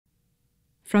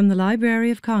From the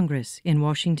Library of Congress in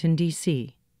Washington,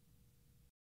 D.C.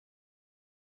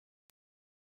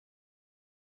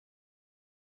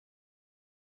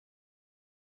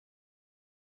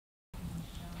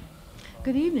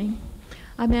 Good evening.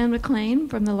 I'm Anne McLean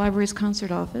from the library's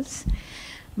concert office.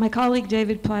 My colleague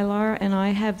David Plylar and I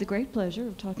have the great pleasure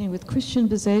of talking with Kristian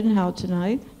Bezuidenhout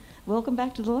tonight. Welcome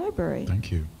back to the library.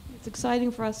 Thank you. It's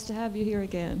exciting for us to have you here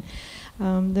again.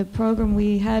 The program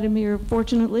we had him here,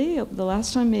 fortunately, the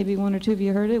last time maybe one or two of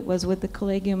you heard it, was with the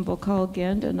Collegium Vocal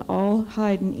Ghent, an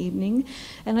all-Haydn evening.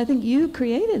 And I think you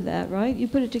created that, right? You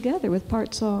put it together with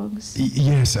part songs.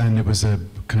 Yes, and it was a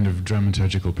kind of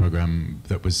dramaturgical program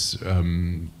that was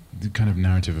the kind of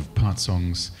narrative of part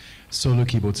songs, solo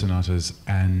keyboard sonatas,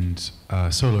 and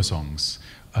solo songs.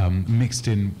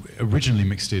 Originally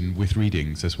mixed in with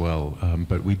readings as well,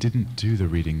 but we didn't do the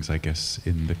readings, I guess,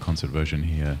 in the concert version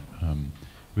here.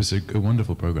 It was a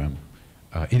wonderful program.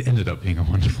 It ended up being a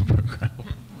wonderful program.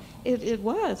 It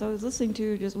was. I was listening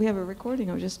to, we have a recording,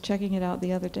 I was just checking it out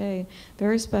the other day.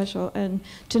 Very special. And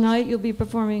tonight you'll be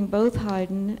performing both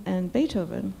Haydn and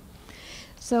Beethoven.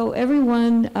 So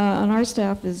everyone on our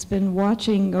staff has been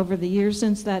watching over the years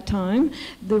since that time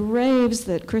the raves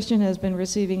that Kristian has been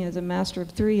receiving as a master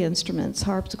of three instruments,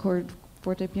 harpsichord,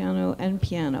 fortepiano, and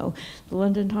piano. The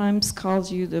London Times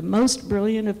calls you the most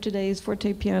brilliant of today's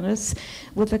fortepianists,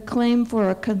 with a claim for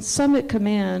a consummate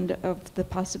command of the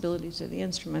possibilities of the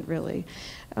instrument, really.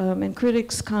 And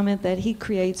critics comment that he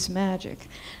creates magic.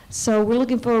 So we're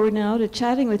looking forward now to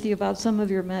chatting with you about some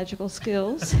of your magical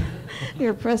skills,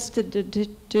 your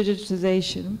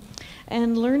prestidigitization,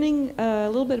 and learning a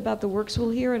little bit about the works we'll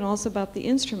hear and also about the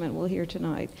instrument we'll hear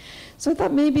tonight. So I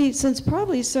thought maybe, since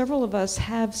probably several of us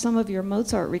have some of your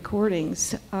Mozart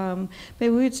recordings, maybe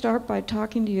we would start by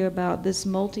talking to you about this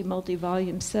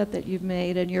multi-volume set that you've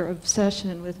made and your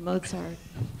obsession with Mozart.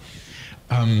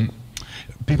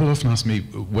 People often ask me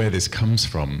where this comes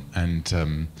from, and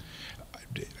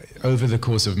over the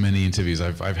course of many interviews,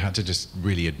 I've had to just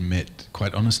really admit,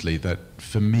 quite honestly, that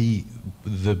for me,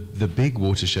 the big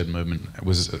watershed moment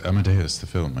was Amadeus, the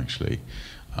film, actually.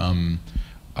 I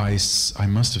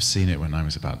must have seen it when I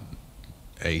was about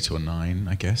 8 or 9,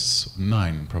 I guess.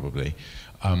 9, probably.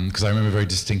 Because I remember very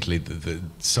distinctly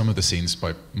some of the scenes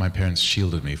my parents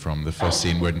shielded me from. The first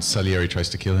scene where Salieri tries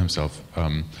to kill himself.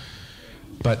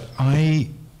 But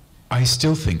I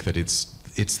still think that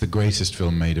it's the greatest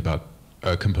film made about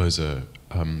a composer,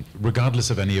 regardless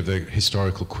of any of the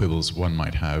historical quibbles one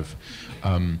might have.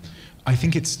 I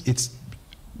think it's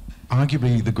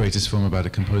arguably the greatest film about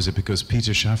a composer because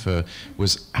Peter Schaffer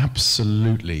was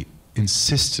absolutely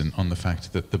insistent on the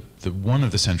fact that one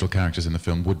of the central characters in the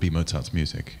film would be Mozart's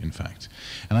music, in fact.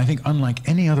 And I think unlike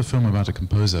any other film about a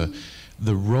composer,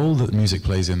 the role that music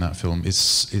plays in that film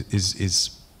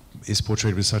is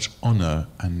portrayed with such honor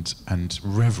and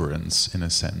reverence, in a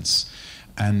sense.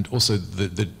 And also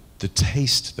the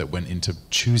taste that went into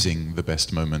choosing the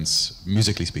best moments,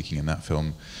 musically speaking, in that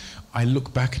film. I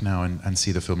look back now and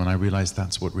see the film, and I realize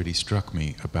that's what really struck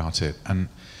me about it. And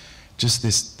just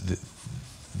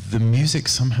the music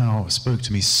somehow spoke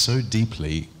to me so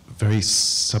deeply, very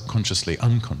subconsciously,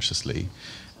 unconsciously.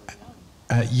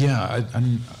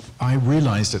 And I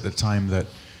realized at the time that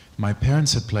my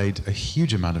parents had played a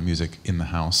huge amount of music in the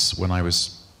house when I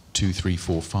was 2, 3,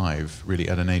 4, 5, really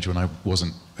at an age when I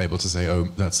wasn't able to say, oh,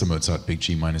 that's the Mozart Big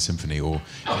G minor symphony, or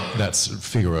that's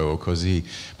Figaro or Così.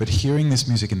 But hearing this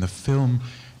music in the film,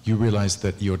 you realize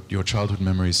that your childhood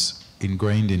memories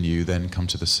ingrained in you then come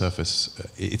to the surface.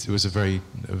 It was a very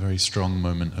strong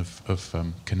moment of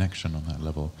connection on that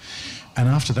level. And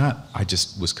after that, I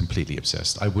just was completely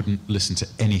obsessed. I wouldn't listen to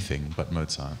anything but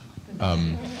Mozart.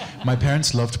 My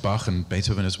parents loved Bach and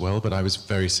Beethoven as well, but I was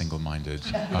very single-minded.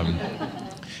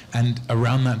 And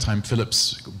around that time,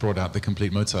 Philips brought out the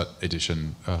complete Mozart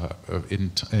edition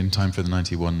in time for the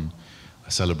 91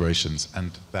 celebrations,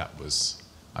 and that was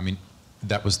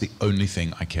the only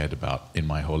thing I cared about in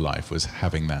my whole life, was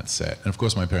having that set. And of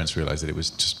course, my parents realized that it was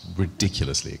just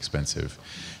ridiculously expensive.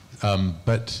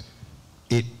 But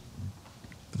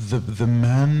the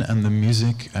man and the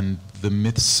music and the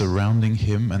myths surrounding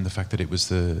him, and the fact that it was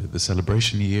the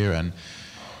celebration year, and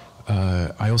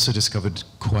I also discovered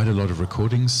quite a lot of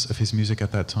recordings of his music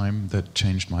at that time that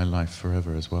changed my life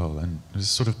forever as well. And it was a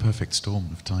sort of perfect storm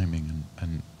of timing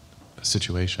and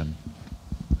situation.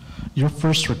 Your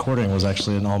first recording was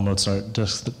actually an all Mozart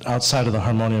disc outside of the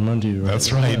Harmonia Mundi, right?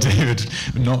 That's right, David.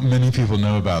 Not many people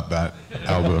know about that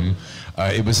album.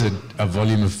 It was a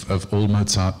volume of all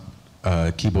Mozart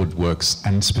keyboard works,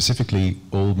 and specifically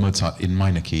all Mozart in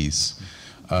minor keys.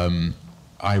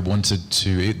 I wanted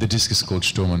to, the disc is called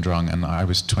Sturm und Drang, and I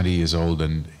was 20 years old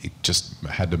and it just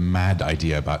had a mad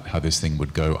idea about how this thing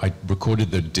would go. I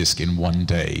recorded the disc in one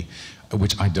day,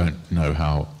 which I don't know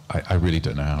how, I really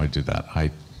don't know how I did that.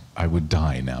 I would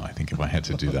die now, I think, if I had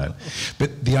to do that.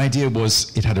 But the idea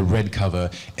was, it had a red cover,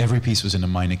 every piece was in a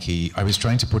minor key. I was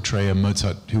trying to portray a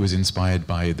Mozart who was inspired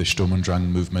by the Sturm und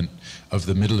Drang movement of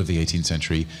the middle of the 18th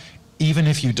century. Even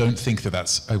if you don't think that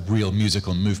that's a real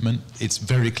musical movement, it's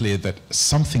very clear that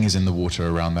something is in the water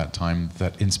around that time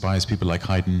that inspires people like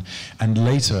Haydn, and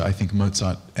later, I think,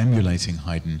 Mozart emulating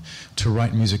Haydn to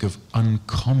write music of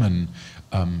uncommon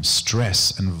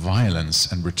stress and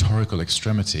violence and rhetorical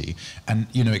extremity. And,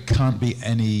 you know, it can't be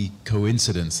any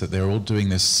coincidence that they're all doing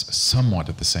this somewhat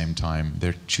at the same time.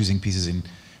 They're choosing pieces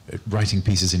writing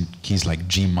pieces in keys like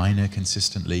G minor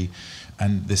consistently,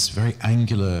 and this very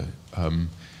angular,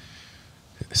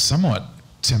 somewhat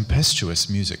tempestuous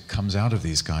music comes out of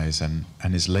these guys and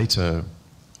is later,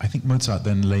 I think Mozart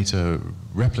then later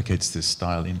replicates this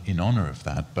style in honor of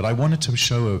that. But I wanted to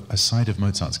show a side of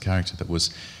Mozart's character that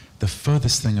was the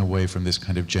furthest thing away from this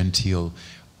kind of genteel,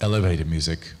 elevated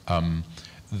music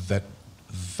that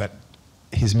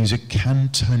his music can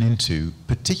turn into,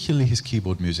 particularly his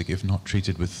keyboard music, if not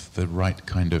treated with the right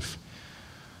kind of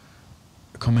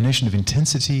combination of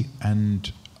intensity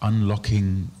and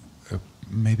unlocking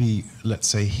maybe, let's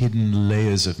say, hidden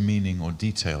layers of meaning or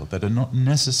detail that are not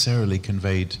necessarily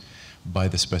conveyed by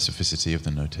the specificity of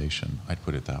the notation. I'd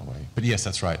put it that way. But yes,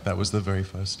 that's right. That was the very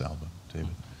first album,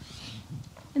 David.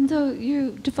 And though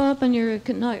you develop and you're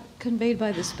not conveyed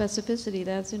by the specificity,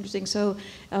 that's interesting. So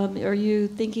are you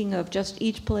thinking of just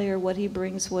each player, what he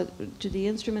brings to the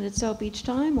instrument itself each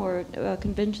time, or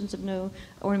conventions of no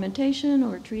ornamentation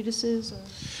or treatises? Or?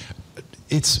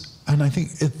 And I think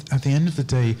at the end of the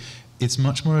day, it's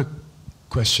much more a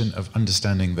question of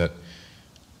understanding that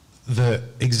the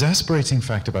exasperating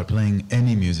fact about playing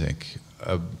any music,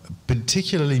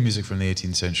 particularly music from the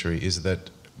 18th century, is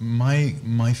that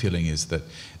my feeling is that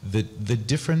the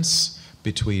difference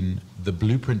between the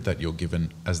blueprint that you're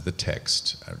given as the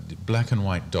text, black and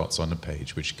white dots on a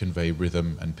page which convey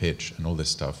rhythm and pitch and all this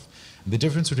stuff, the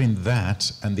difference between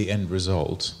that and the end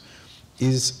result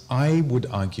is, I would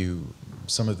argue,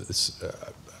 some of this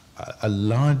a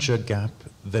larger gap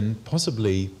than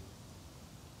possibly,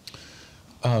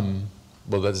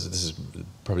 well, this is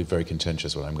probably very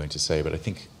contentious what I'm going to say, but I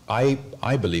think,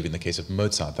 I believe in the case of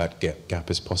Mozart, that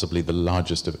gap is possibly the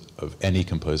largest of any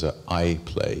composer I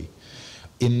play,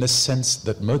 in the sense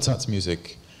that Mozart's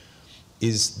music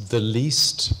is the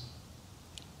least,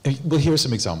 well, here are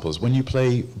some examples. When you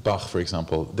play Bach, for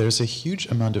example, there's a huge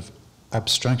amount of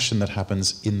abstraction that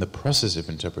happens in the process of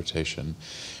interpretation,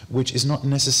 which is not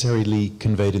necessarily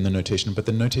conveyed in the notation, but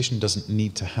the notation doesn't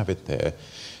need to have it there.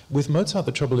 With Mozart,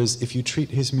 the trouble is, if you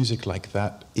treat his music like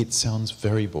that, it sounds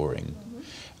very boring.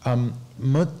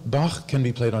 Bach can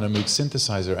be played on a Moog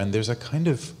synthesizer, and there's a kind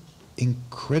of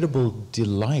incredible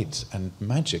delight and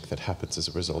magic that happens as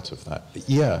a result of that.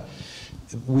 Yeah,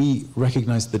 we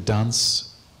recognize the dance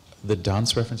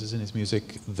references in his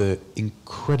music, the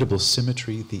incredible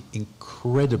symmetry, the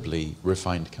incredibly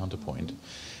refined counterpoint.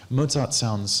 Mozart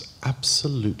sounds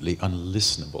absolutely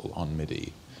unlistenable on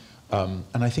MIDI.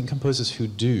 And I think composers who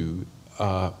do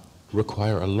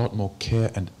require a lot more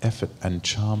care and effort and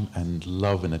charm and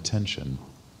love and attention.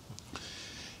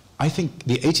 I think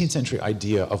the 18th century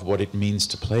idea of what it means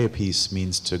to play a piece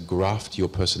means to graft your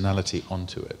personality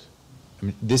onto it. I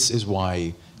mean, this is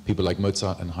why people like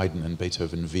Mozart and Haydn and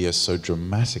Beethoven veer so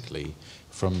dramatically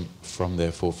from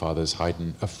their forefathers,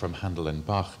 from Handel and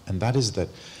Bach, and that is that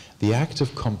the act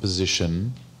of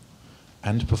composition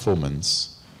and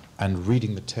performance and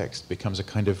reading the text becomes a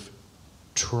kind of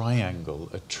triangle,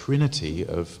 a trinity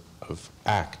of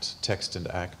act, text and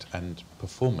act, and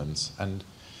performance, and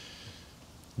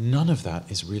none of that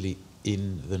is really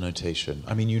in the notation.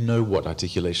 I mean, you know what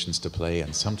articulations to play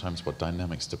and sometimes what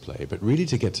dynamics to play, but really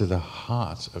to get to the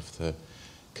heart of the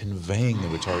conveying the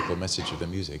rhetorical message of the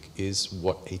music is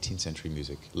what 18th century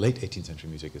music, late 18th century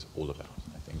music is all about,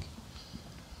 I think.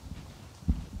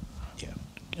 Yeah.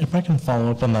 If I can follow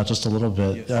up on that just a little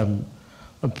bit. Yes.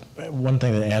 One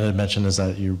thing that Anna had mentioned is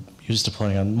that you're used to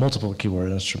playing on multiple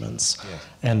keyboard instruments. Yes.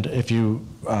 And if you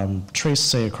trace,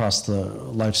 say, across the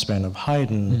lifespan of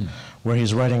Haydn, where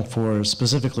he's writing for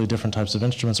specifically different types of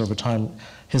instruments over time,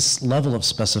 his level of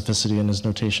specificity in his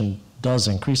notation does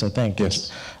increase, I think.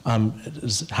 Yes.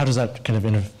 How does that kind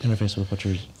of interface with what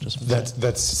you're just saying?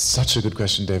 That's such a good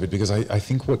question, David, because I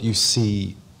think what you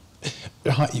see,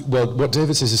 well, what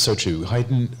David says is so true.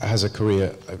 Haydn has a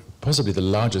career, possibly the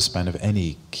largest span of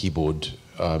any keyboard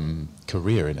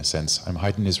career, in a sense.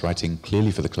 Haydn is writing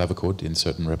clearly for the clavichord in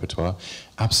certain repertoire.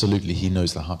 Absolutely, he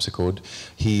knows the harpsichord.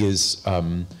 He is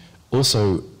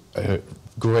also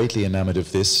greatly enamored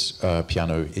of this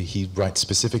piano. He writes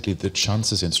specifically the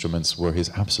chances instruments were his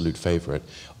absolute favorite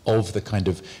of the kind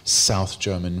of South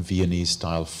German Viennese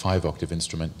style 5-octave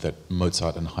instrument that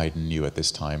Mozart and Haydn knew at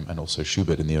this time, and also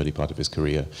Schubert in the early part of his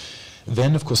career.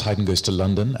 Then, of course, Haydn goes to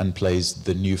London and plays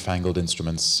the newfangled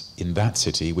instruments in that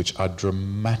city, which are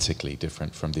dramatically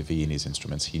different from the Viennese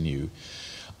instruments he knew.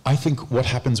 I think what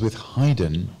happens with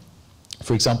Haydn,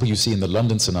 for example, you see in the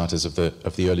London sonatas of the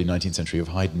early 19th century of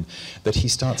Haydn, that he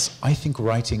starts, I think,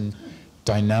 writing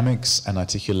dynamics and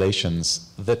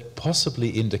articulations that possibly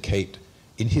indicate,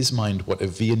 in his mind, what a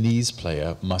Viennese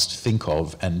player must think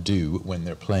of and do when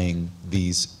they're playing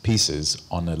these pieces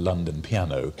on a London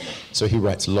piano. So he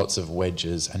writes lots of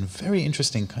wedges and very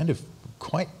interesting, kind of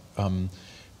quite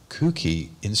kooky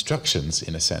instructions,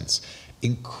 in a sense.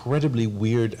 Incredibly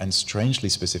weird and strangely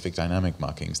specific dynamic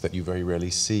markings that you very rarely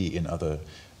see in other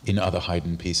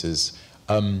Haydn pieces.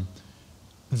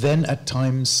 Then at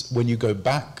times, when you go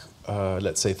back,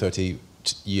 let's say 30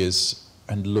 years,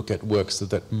 and look at works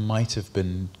that might have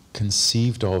been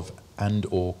conceived of and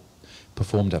or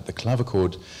performed at the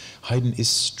clavichord, Haydn is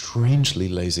strangely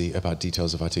lazy about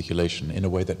details of articulation in a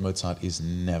way that Mozart is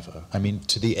never. I mean,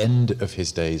 to the end of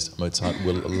his days, Mozart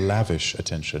will lavish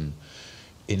attention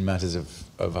in matters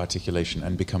of articulation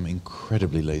and become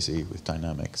incredibly lazy with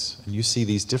dynamics. And you see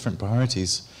these different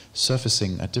priorities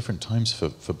surfacing at different times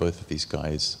for both of these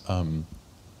guys.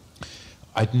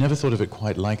 I'd never thought of it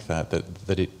quite like that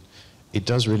it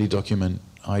does really document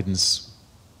Haydn's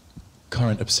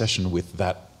current obsession with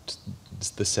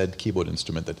the said keyboard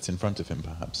instrument that's in front of him,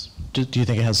 perhaps. Do you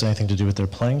think it has anything to do with their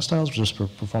playing styles, or just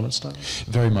performance styles?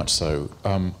 Very much so.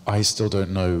 I still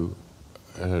don't know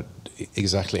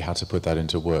exactly how to put that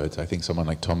into words. I think someone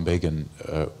like Tom Bagan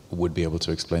would be able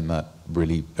to explain that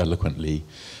really eloquently.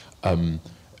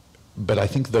 But I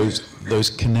think those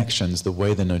connections, the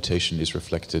way the notation is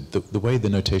reflected, the way the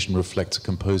notation reflects a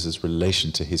composer's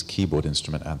relation to his keyboard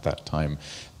instrument at that time,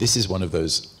 this is one of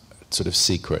those sort of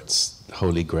secrets,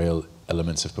 holy grail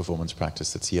elements of performance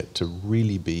practice that's yet to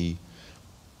really be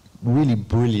really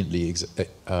brilliantly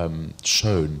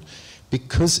shown,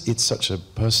 because it's such a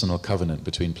personal covenant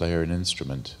between player and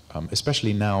instrument,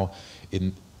 especially now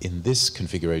in this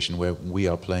configuration where we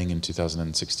are playing in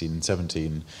 2016 and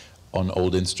 17 on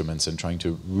old instruments and trying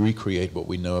to recreate what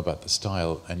we know about the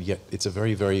style, and yet it's a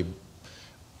very, very,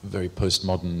 very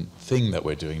postmodern thing that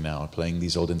we're doing now, playing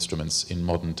these old instruments in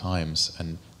modern times,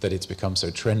 and that it's become so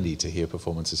trendy to hear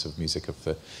performances of music of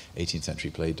the 18th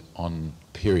century played on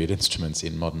period instruments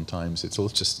in modern times. It's all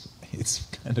just, it's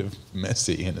kind of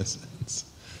messy in a sense.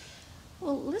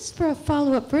 Well, let's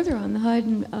follow up further on the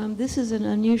Haydn. This is an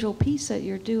unusual piece that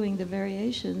you're doing, the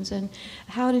variations. And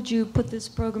how did you put this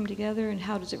program together, and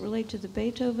how does it relate to the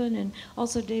Beethoven? And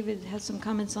also, David has some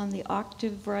comments on the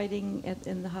octave writing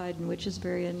in the Haydn, which is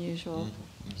very unusual.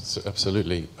 So,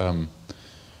 absolutely.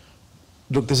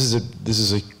 Look, this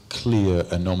is a clear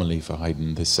anomaly for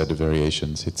Haydn, this set of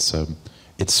variations.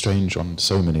 It's strange on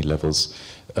so many levels.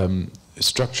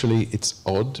 Structurally, it's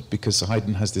odd because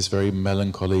Haydn has this very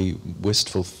melancholy,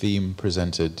 wistful theme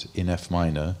presented in F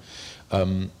minor,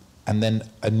 and then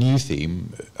a new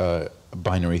theme, a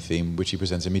binary theme, which he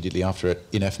presents immediately after it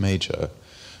in F major.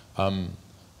 And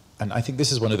I think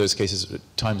this is one of those cases,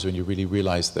 times when you really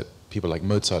realize that people like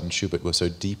Mozart and Schubert were so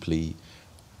deeply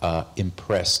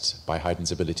impressed by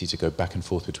Haydn's ability to go back and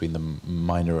forth between the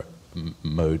minor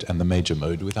mode and the major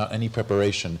mode without any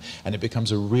preparation, and it becomes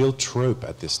a real trope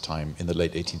at this time in the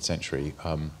late 18th century.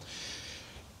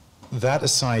 That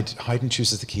aside, Haydn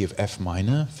chooses the key of F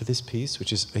minor for this piece,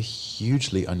 which is a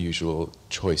hugely unusual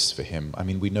choice for him. I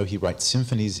mean, we know he writes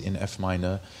symphonies in F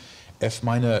minor. F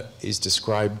minor is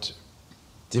described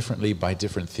differently by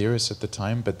different theorists at the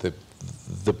time, but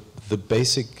the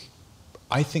basic,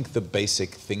 I think the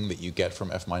basic thing that you get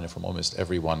from F minor from almost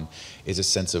everyone is a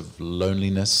sense of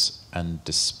loneliness and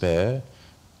despair,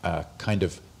 kind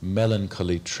of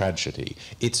melancholy tragedy.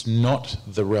 It's not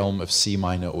the realm of C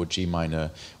minor or G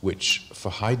minor, which for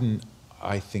Haydn,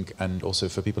 I think, and also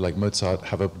for people like Mozart,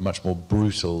 have a much more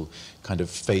brutal kind of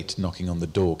fate knocking on the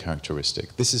door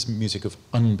characteristic. This is music of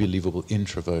unbelievable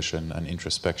introversion and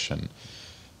introspection.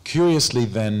 Curiously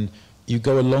then, you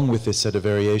go along with this set of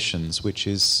variations, which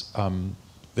is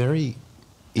very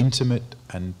intimate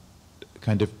and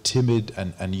kind of timid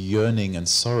and yearning and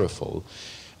sorrowful.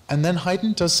 And then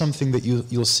Haydn does something that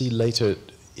you'll see later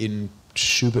in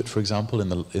Schubert, for example,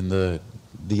 in the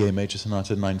A major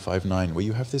sonata 959, where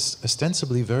you have this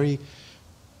ostensibly very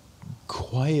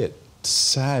quiet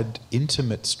sad,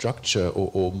 intimate structure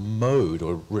or mode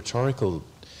or rhetorical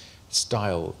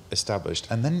style established,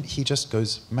 and then he just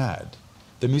goes mad.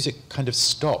 The music kind of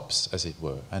stops, as it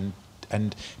were, and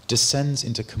descends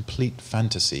into complete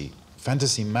fantasy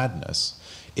madness.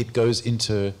 It goes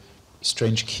into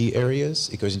strange key areas.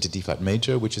 It goes into D flat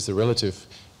major, which is the relative.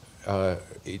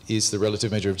 It is the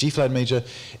relative major of G flat major.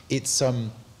 It's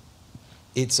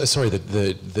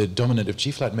the dominant of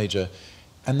G flat major.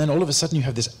 And then all of a sudden you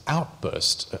have this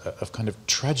outburst of kind of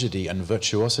tragedy and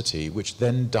virtuosity, which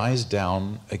then dies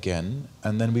down again,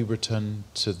 and then we return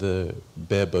to the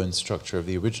bare bones structure of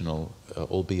the original,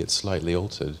 albeit slightly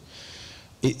altered.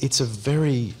 It's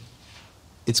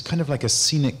kind of like a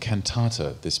scenic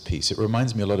cantata, this piece. It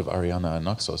reminds me a lot of Ariana and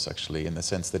Naxos, actually, in the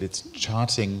sense that it's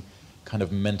charting kind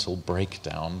of mental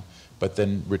breakdown, but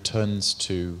then returns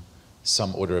to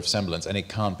some order of semblance, and it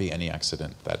can't be any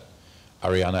accident that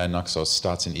Ariana and Naxos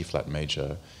starts in E flat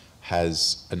major,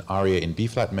 has an aria in B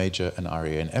flat major, an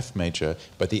aria in F major,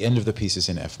 but the end of the piece is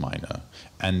in F minor,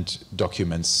 and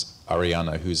documents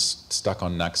Ariana, who's stuck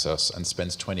on Naxos and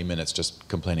spends 20 minutes just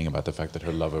complaining about the fact that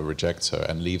her lover rejects her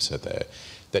and leaves her there.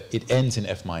 That it ends in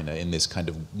F minor in this kind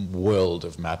of world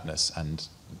of madness and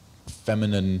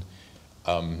feminine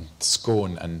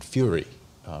scorn and fury.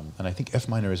 And I think F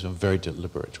minor is a very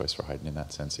deliberate choice for Haydn in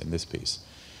that sense in this piece.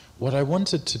 What I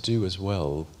wanted to do as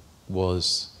well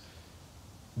was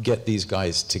get these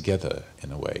guys together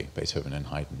in a way, Beethoven and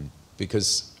Haydn,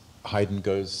 because Haydn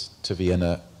goes to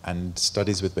Vienna and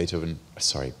studies with Beethoven,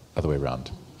 sorry, other way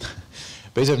around.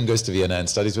 Beethoven goes to Vienna and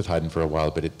studies with Haydn for a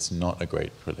while, but it's not a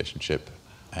great relationship.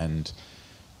 And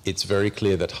it's very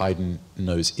clear that Haydn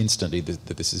knows instantly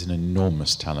that this is an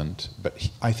enormous talent,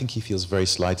 but I think he feels very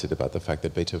slighted about the fact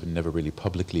that Beethoven never really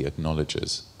publicly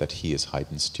acknowledges that he is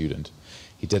Haydn's student.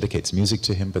 He dedicates music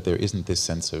to him, but there isn't this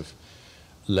sense of,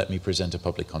 let me present a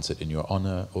public concert in your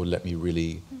honor, or let me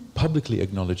really publicly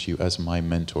acknowledge you as my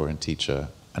mentor and teacher.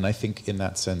 And I think in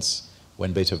that sense,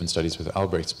 when Beethoven studies with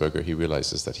Albrechtsberger, he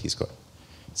realizes that he's got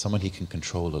someone he can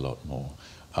control a lot more.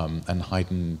 And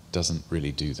Haydn doesn't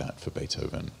really do that for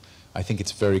Beethoven. I think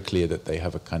it's very clear that they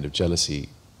have a kind of jealousy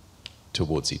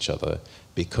towards each other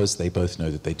because they both know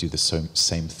that they do the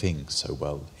same thing so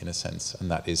well, in a sense,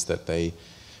 and that is that they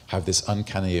have this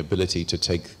uncanny ability to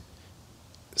take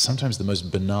sometimes the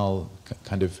most banal,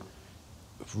 kind of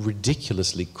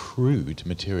ridiculously crude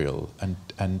material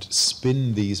and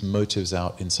spin these motives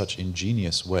out in such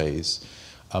ingenious ways,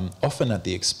 often at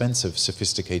the expense of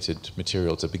sophisticated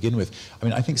material to begin with. I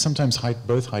mean, I think sometimes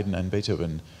both Haydn and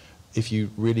Beethoven, if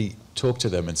you really talk to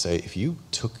them and say, if you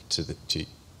took to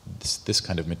this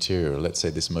kind of material, let's say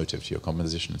this motive, to your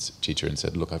composition teacher and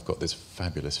said, look, I've got this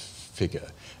fabulous figure.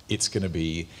 It's going to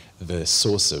be the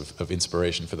source of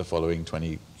inspiration for the following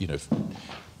 5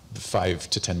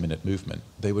 to 10 minute movement.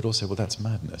 They would all say, well, that's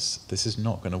madness. This is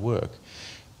not going to work.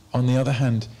 On the other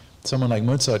hand, someone like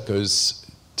Mozart goes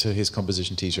to his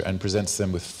composition teacher and presents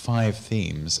them with 5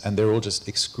 themes, and they're all just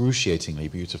excruciatingly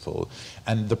beautiful.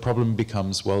 And the problem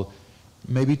becomes, well,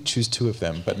 maybe choose 2 of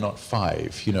them, but not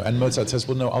 5, And Mozart says,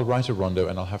 well, no, I'll write a rondo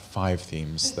and I'll have 5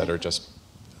 themes that are just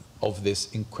of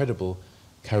this incredible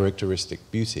characteristic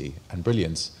beauty and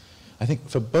brilliance. I think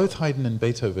for both Haydn and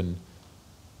Beethoven,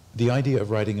 the idea of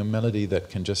writing a melody that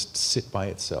can just sit by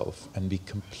itself and be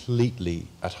completely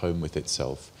at home with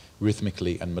itself,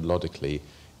 rhythmically and melodically,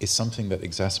 is something that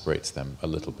exasperates them a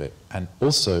little bit, and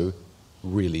also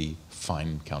really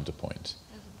fine counterpoint.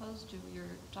 As opposed to you're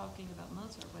talking about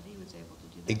Mozart, but he was able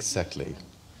to do that. Exactly.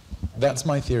 That's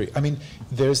my theory. I mean,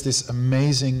 there's this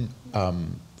amazing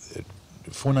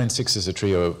 496 is a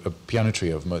piano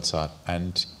trio of Mozart,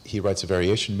 and he writes a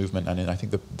variation movement, and I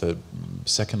think the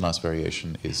second last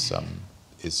variation is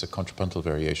a contrapuntal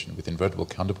variation with invertible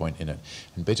counterpoint in it,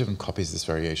 and Beethoven copies this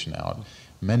variation out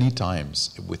many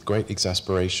times with great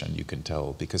exasperation, you can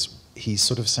tell, because he's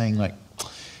sort of saying, like,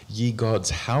 ye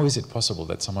gods, how is it possible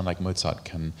that someone like Mozart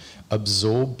can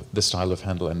absorb the style of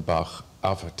Handel and Bach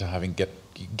after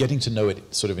getting to know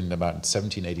it sort of in about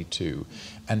 1782,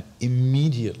 and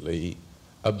immediately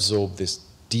absorb this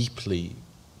deeply,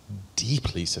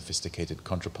 deeply sophisticated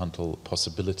contrapuntal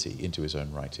possibility into his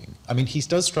own writing. I mean, he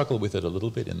does struggle with it a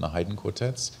little bit in the Haydn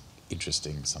quartets.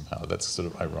 Interesting somehow. That's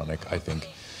sort of ironic, I think.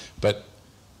 But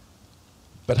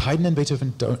Haydn and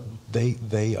Beethoven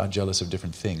they are jealous of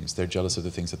different things. They're jealous of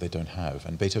the things that they don't have.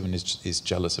 And Beethoven is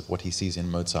jealous of what he sees in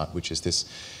Mozart, which is this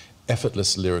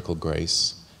effortless lyrical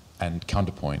grace and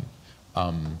counterpoint.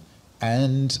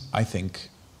 And I think,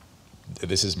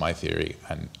 this is my theory,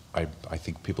 and I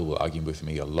think people will argue with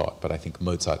me a lot, but I think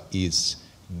Mozart is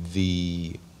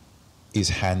the is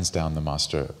hands down the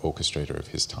master orchestrator of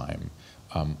his time.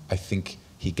 I think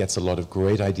he gets a lot of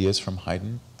great ideas from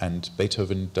Haydn, and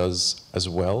Beethoven does as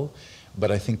well.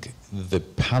 But I think the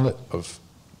palette of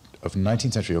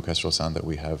 19th century orchestral sound that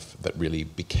we have, that really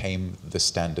became the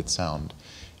standard sound,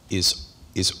 is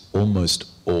almost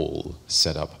all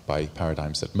set up by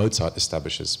paradigms that Mozart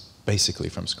establishes basically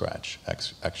from scratch,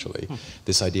 actually.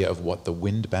 This idea of what the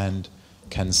wind band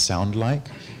can sound like.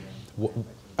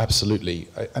 Absolutely.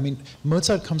 I mean,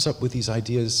 Mozart comes up with these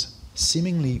ideas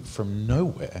seemingly from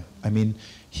nowhere. I mean,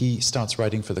 he starts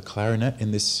writing for the clarinet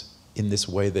in this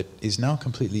way that is now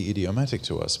completely idiomatic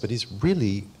to us, but it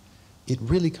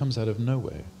really comes out of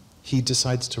nowhere. He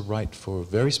decides to write for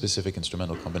very specific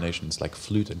instrumental combinations like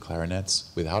flute and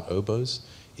clarinets without oboes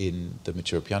in the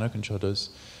mature piano concertos.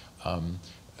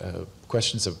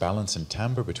 Questions of balance and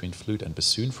timbre between flute and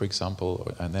bassoon, for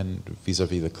example, and then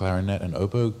vis-a-vis the clarinet and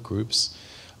oboe groups.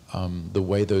 The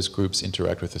way those groups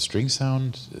interact with the string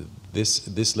sound,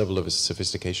 this level of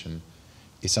sophistication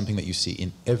is something that you see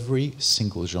in every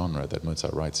single genre that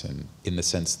Mozart writes in the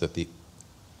sense that the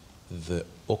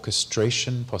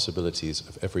orchestration possibilities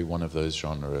of every one of those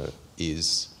genres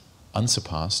is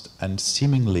unsurpassed and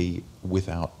seemingly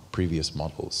without previous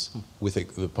models, with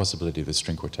the possibility of a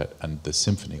string quartet and the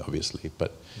symphony, obviously,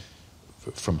 but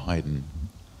from Haydn.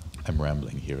 I'm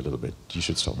rambling here a little bit. You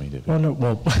should stop me, David. Well, no,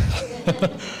 well,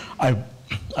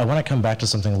 I want to come back to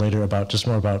something later about just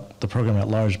more about the program at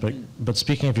large, but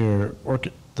speaking of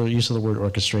the use of the word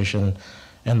orchestration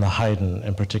and the Haydn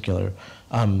in particular,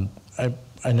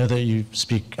 I know that you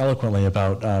speak eloquently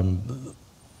about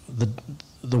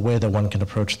the way that one can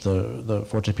approach the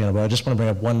fortepiano, but I just want to bring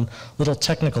up one little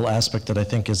technical aspect that I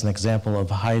think is an example of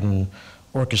Haydn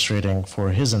orchestrating for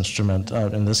his instrument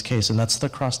in this case, and that's the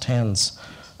crossed hands.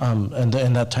 And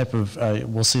that type of,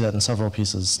 we'll see that in several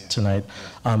pieces tonight.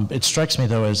 It strikes me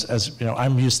though, as you know,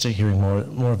 I'm used to hearing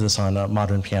more of this on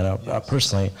modern piano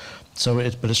personally.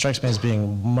 But it strikes me as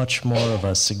being much more of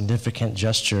a significant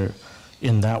gesture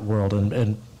in that world,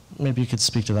 and maybe you could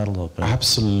speak to that a little bit.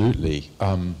 Absolutely.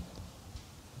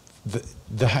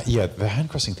 The hand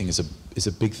crossing thing is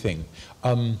a big thing.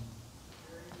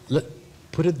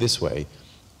 Put it this way: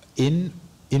 in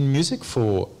music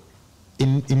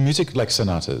in music like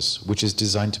sonatas, which is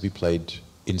designed to be played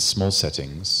in small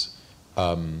settings,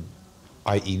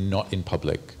 i.e. not in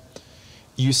public,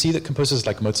 you see that composers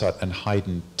like Mozart and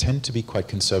Haydn tend to be quite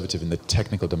conservative in the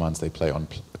technical demands they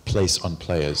place on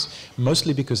players,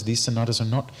 mostly because these sonatas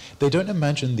they don't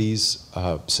imagine these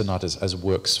sonatas as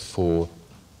works for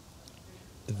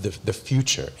the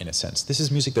future, in a sense. This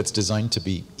is music that's designed to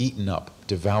be eaten up,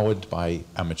 devoured by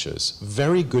amateurs,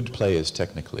 very good players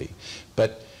technically,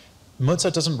 but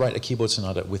Mozart doesn't write a keyboard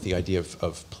sonata with the idea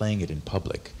of playing it in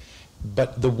public.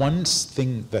 But the one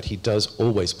thing that he does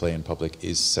always play in public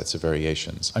is sets of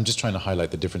variations. I'm just trying to highlight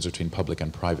the difference between public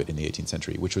and private in the 18th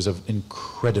century, which was an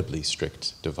incredibly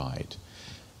strict divide.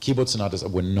 Keyboard sonatas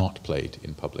were not played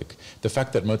in public. The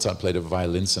fact that Mozart played a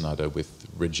violin sonata with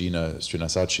Regina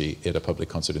Strunasacci at a public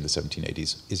concert in the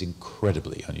 1780s is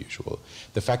incredibly unusual.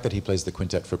 The fact that he plays the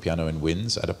quintet for piano and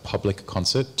winds at a public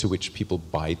concert to which people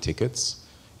buy tickets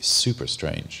is super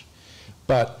strange.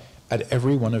 But at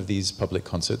every one of these public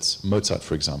concerts, Mozart,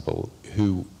 for example,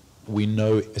 who we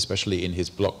know, especially in his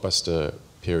blockbuster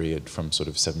period from sort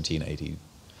of 1780,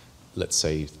 let's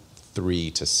say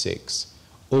 3 to 6,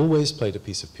 always played a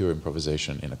piece of pure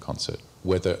improvisation in a concert,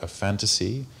 whether a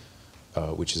fantasy,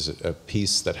 which is a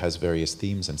piece that has various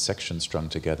themes and sections strung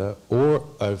together, or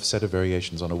a set of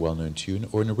variations on a well-known tune,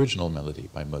 or an original melody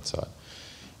by Mozart.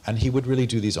 And he would really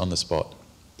do these on the spot,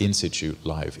 in situ,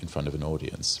 live, in front of an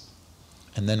audience.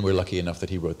 And then we're lucky enough that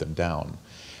he wrote them down.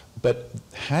 But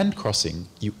hand crossing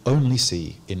you only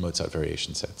see in Mozart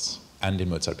variation sets and in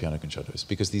Mozart piano concertos,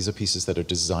 because these are pieces that are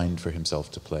designed for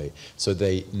himself to play. So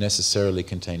they necessarily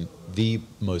contain the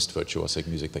most virtuosic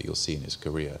music that you'll see in his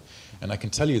career. And I can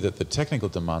tell you that the technical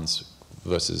demands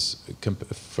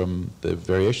from the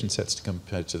variation sets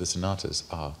compared to the sonatas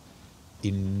are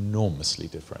enormously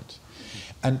different.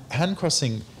 And hand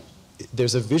crossing,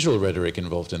 there's a visual rhetoric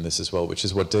involved in this as well, which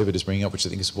is what David is bringing up, which I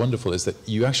think is wonderful, is that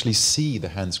you actually see the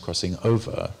hands crossing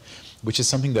over, which is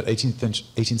something that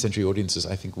 18th century audiences,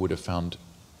 I think, would have found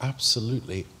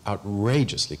absolutely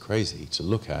outrageously crazy to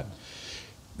look at.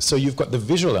 So you've got the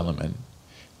visual element,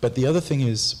 but the other thing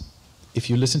is, if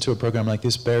you listen to a program like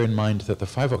this, bear in mind that the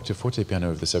 5-octave fortepiano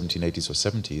of the 1780s or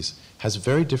 70s has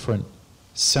very different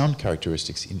sound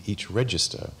characteristics in each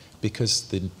register, because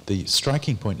the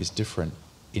striking point is different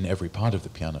in every part of the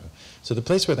piano. So the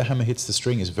place where the hammer hits the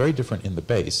string is very different in the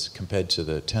bass compared to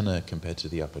the tenor, compared to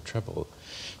the upper treble.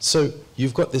 So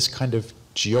you've got this kind of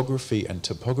geography and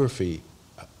topography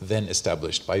then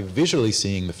established by visually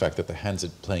seeing the fact that the hands are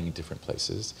playing in different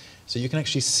places. So you can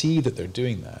actually see that they're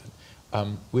doing that,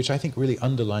 which I think really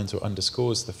underlines or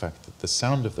underscores the fact that the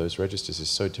sound of those registers is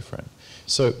so different.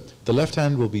 So the left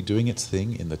hand will be doing its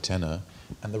thing in the tenor,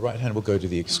 and the right hand will go to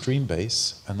the extreme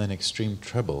bass and then extreme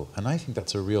treble. And I think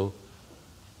that's a real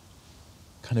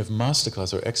kind of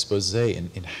masterclass or expose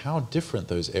in how different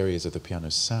those areas of the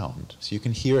piano sound. So you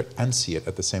can hear it and see it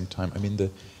at the same time. I mean,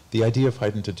 the idea of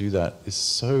Haydn to do that is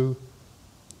so,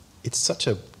 it's such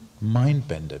a mind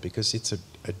bender, because it's a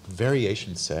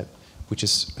variation set, which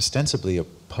is ostensibly a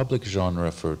public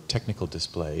genre for technical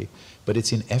display, but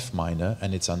it's in F minor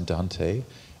and it's andante,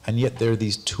 and yet there are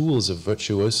these tools of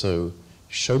virtuoso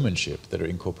showmanship that are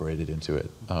incorporated into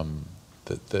it.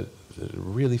 That a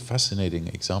really fascinating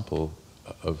example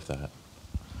of that.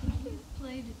 He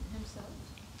played himself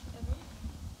ever?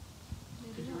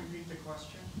 Could you repeat the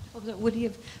question? Would he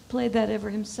have played that ever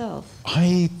himself?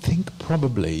 I think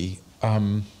probably.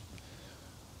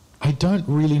 I don't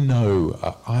really know.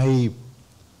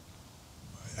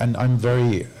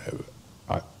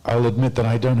 I'll admit that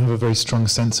I don't have a very strong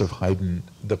sense of Haydn,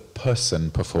 the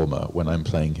person performer, when I'm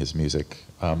playing his music.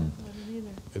 I don't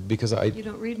either. Because You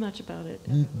don't read much about it.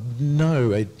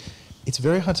 No, it's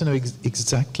very hard to know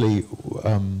exactly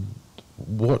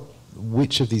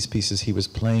which of these pieces he was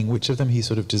playing, which of them he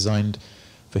sort of designed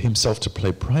for himself to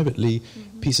play privately.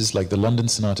 Mm-hmm. Pieces like the London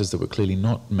sonatas that were clearly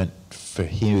not meant for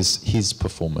his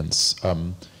performance.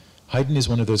 Haydn is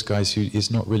one of those guys who is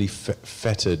not really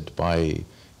fettered by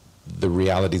the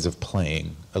realities of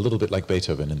playing, a little bit like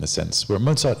Beethoven in the sense, where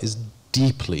Mozart is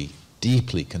deeply,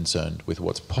 deeply concerned with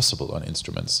what's possible on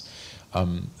instruments.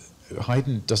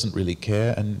 Haydn doesn't really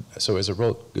care, and so as a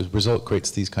result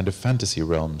creates these kind of fantasy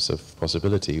realms of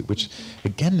possibility, which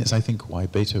again is, I think, why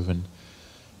Beethoven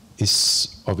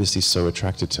is obviously so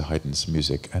attracted to Haydn's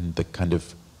music, and the kind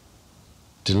of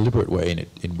deliberate way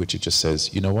in which it just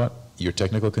says, you know what, your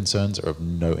technical concerns are of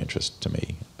no interest to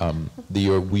me.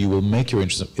 We will make your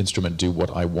instrument do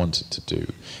what I want it to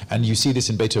do. And you see this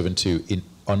in Beethoven too,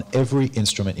 on every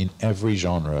instrument, in every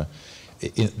genre.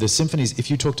 In the symphonies,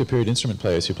 if you talk to period instrument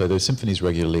players who play those symphonies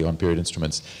regularly on period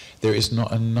instruments, there is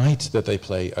not a night that they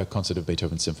play a concert of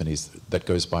Beethoven symphonies that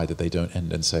goes by that they don't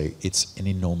end and say, it's an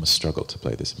enormous struggle to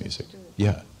play this music.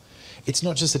 Yeah. It's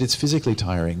not just that it's physically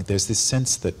tiring, there's this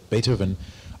sense that Beethoven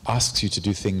asks you to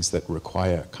do things that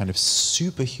require kind of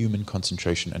superhuman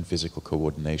concentration and physical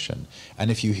coordination. And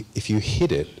if you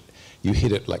hit it, you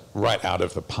hit it like right out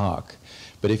of the park.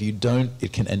 But if you don't,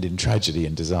 it can end in tragedy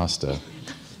and disaster.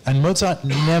 And Mozart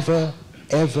never,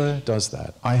 ever does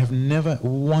that. I have never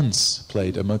once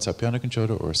played a Mozart piano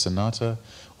concerto or a sonata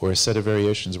or a set of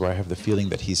variations where I have the feeling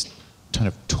that he's kind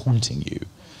of taunting you.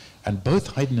 And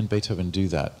both Haydn and Beethoven do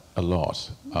that a lot.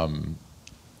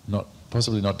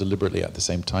 Possibly not deliberately at the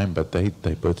same time, but they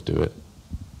both do it.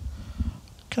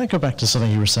 Can I go back to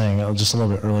something you were saying just a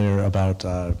little bit earlier about,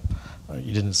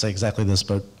 you didn't say exactly this,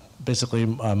 but basically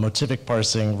motivic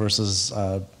parsing versus,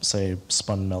 say,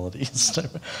 spun melodies.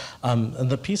 And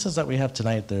the pieces that we have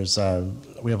tonight,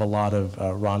 we have a lot of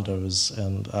rondos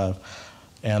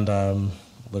and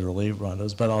literally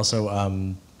rondos, but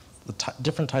also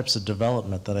different types of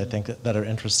development that I think that are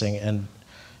interesting,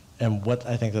 and what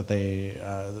I think that they,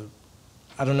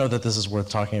 I don't know that this is worth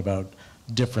talking about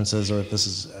differences or if this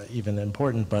is even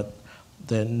important, but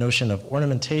the notion of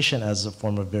ornamentation as a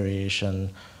form of variation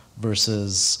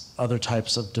versus other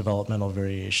types of developmental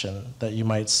variation that you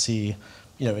might see,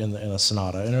 in a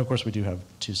sonata. And of course, we do have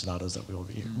two sonatas that we will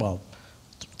be, well,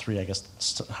 three, I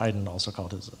guess. Haydn also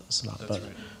called his a sonata. That's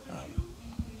but, right.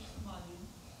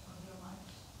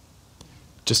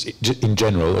 Just in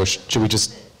general, or should we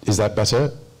just, is that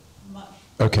better?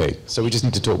 Okay, so we just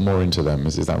need to talk more into them,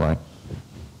 is that right?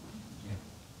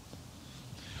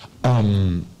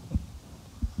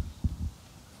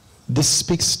 This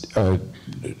speaks,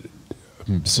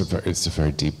 it's a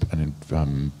very deep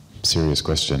and serious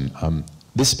question.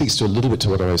 This speaks to a little bit to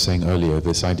what I was saying earlier,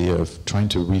 this idea of trying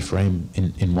to reframe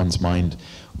in one's mind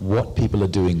what people are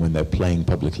doing when they're playing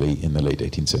publicly in the late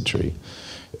 18th century.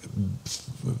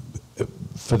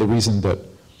 For the reason that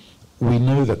we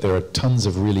know that there are tons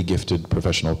of really gifted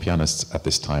professional pianists at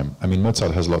this time. I mean,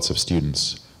 Mozart has lots of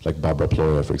students, like Barbara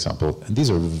Ployer, for example, and these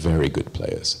are very good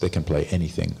players. They can play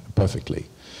anything perfectly.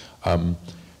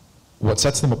 What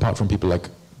sets them apart from people like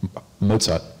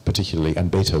Mozart, particularly, and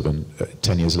Beethoven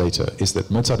 10 years later, is that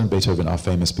Mozart and Beethoven are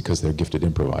famous because they're gifted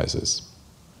improvisers.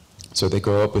 So they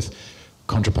grow up with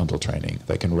contrapuntal training.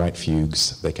 They can write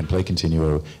fugues, they can play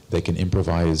continuo, they can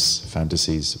improvise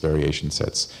fantasies, variation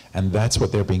sets, and that's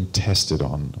what they're being tested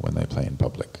on when they play in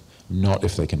public. not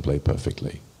if they can play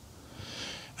perfectly.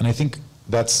 And I think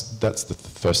that's the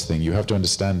first thing. You have to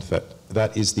understand that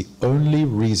that is the only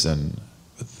reason,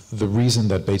 the reason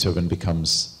that Beethoven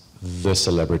becomes the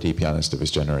celebrity pianist of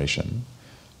his generation,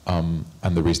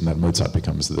 and the reason that Mozart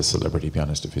becomes the celebrity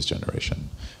pianist of his generation.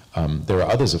 There are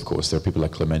others, of course. There are people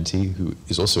like Clementi, who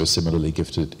is also a similarly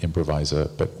gifted improviser,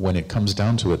 but when it comes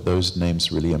down to it, those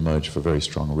names really emerge for very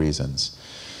strong reasons.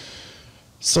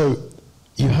 So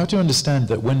you have to understand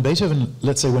that when Beethoven,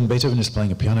 let's say when Beethoven is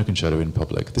playing a piano concerto in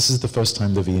public, this is the first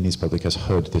time the Viennese public has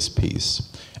heard this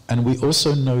piece. And we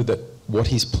also know that what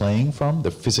he's playing from,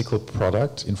 the physical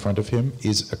product in front of him,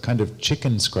 is a kind of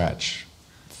chicken scratch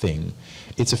thing.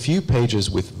 It's a few pages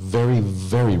with very,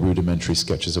 very rudimentary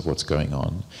sketches of what's going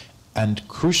on. And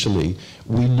crucially,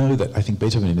 we know that, I think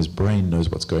Beethoven in his brain knows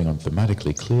what's going on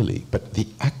thematically clearly, but the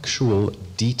actual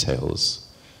details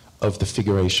of the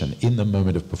figuration in the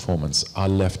moment of performance are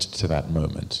left to that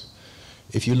moment.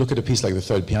 If you look at a piece like the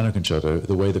Third Piano Concerto,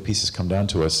 the way the pieces come down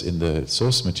to us in the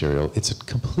source material, it's a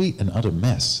complete and utter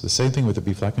mess. The same thing with the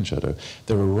B-flat Concerto.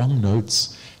 There are wrong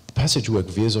notes. The passage work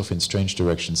veers off in strange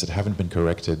directions that haven't been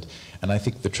corrected. And I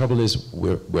think the trouble is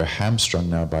we're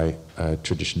hamstrung now by a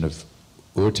tradition of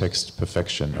urtext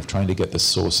perfection, of trying to get the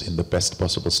source in the best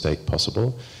possible state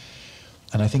possible.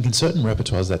 And I think in certain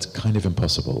repertoires that's kind of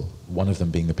impossible, one of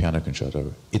them being the Piano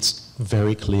Concerto. It's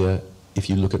very clear, if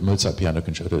you look at Mozart piano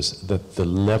concertos, that the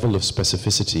level of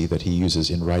specificity that he uses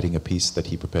in writing a piece that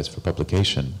he prepares for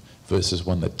publication versus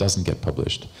one that doesn't get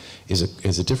published is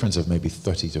a difference of maybe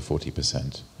 30 to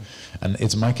 40%. And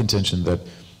it's my contention that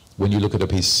when you look at a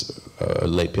piece, a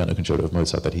late piano concerto of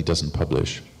Mozart that he doesn't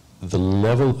publish, the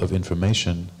level of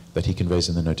information that he conveys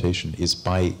in the notation is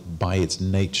by its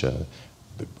nature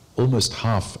almost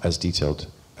half as detailed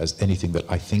as anything that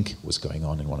I think was going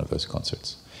on in one of those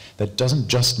concerts. That doesn't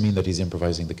just mean that he's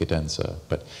improvising the cadenza,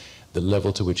 but the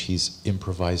level to which he's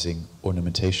improvising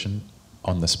ornamentation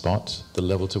on the spot, the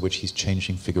level to which he's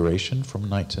changing figuration from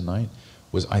night to night,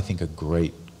 was, I think, a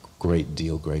great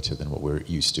deal greater than what we're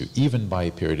used to, even by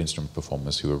period instrument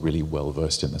performers who are really well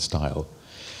versed in the style.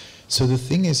 So the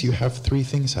thing is, you have three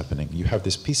things happening. You have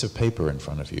this piece of paper in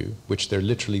front of you, which they're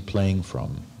literally playing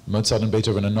from. Mozart and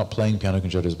Beethoven are not playing piano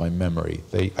concertos by memory.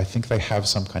 I think they have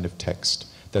some kind of text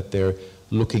that they're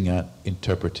looking at,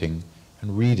 interpreting,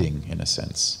 and reading, in a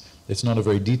sense. It's not a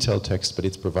very detailed text, but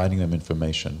it's providing them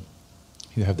information.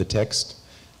 You have the text,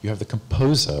 you have the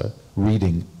composer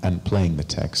reading and playing the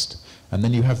text, and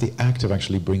then you have the act of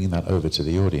actually bringing that over to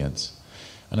the audience.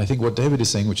 And I think what David is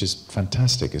saying, which is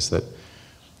fantastic, is that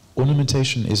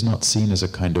ornamentation is not seen as a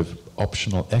kind of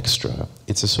optional extra.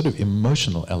 It's a sort of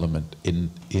emotional element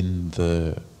in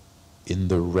the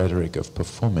rhetoric of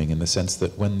performing, in the sense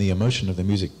that when the emotion of the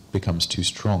music becomes too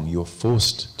strong, you're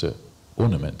forced to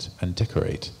ornament and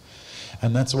decorate.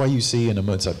 And that's why you see in a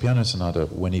Mozart piano sonata,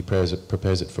 when he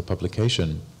prepares it for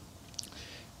publication,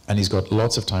 and he's got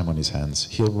lots of time on his hands,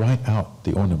 he'll write out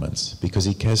the ornaments because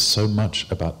he cares so much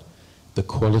about the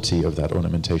quality of that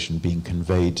ornamentation being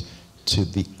conveyed to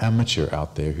the amateur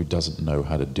out there who doesn't know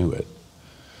how to do it.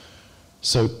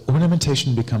 So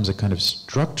ornamentation becomes a kind of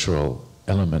structural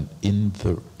element in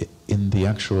the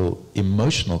actual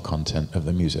emotional content of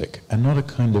the music, and not a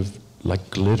kind of like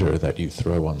glitter that you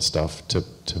throw on stuff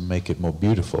to make it more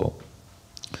beautiful.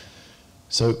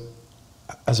 So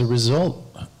as a result,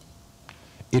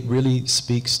 it really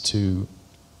speaks to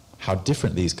how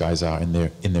different these guys are in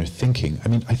their thinking. I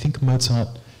mean, I think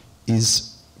Mozart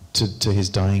is, to his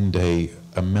dying day,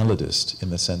 a melodist,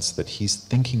 in the sense that he's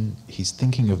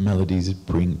thinking of melodies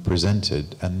being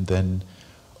presented and then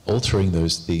altering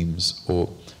those themes, or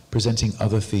presenting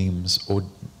other themes, or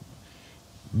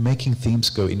making themes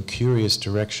go in curious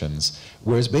directions.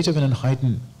 Whereas Beethoven and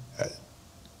Haydn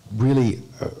really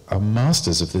are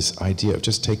masters of this idea of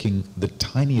just taking the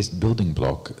tiniest building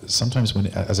block, sometimes when,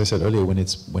 as I said earlier, when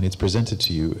it's presented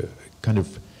to you, kind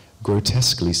of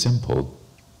grotesquely simple.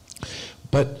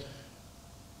 But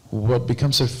what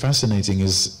becomes so fascinating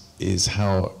is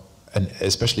how, and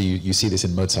especially you see this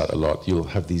in Mozart a lot, you'll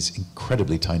have these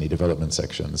incredibly tiny development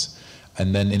sections.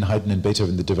 And then in Haydn and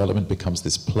Beethoven, the development becomes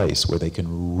this place where they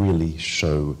can really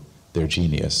show their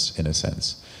genius, in a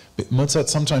sense. But Mozart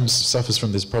sometimes suffers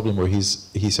from this problem where he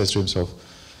says to himself,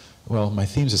 well, my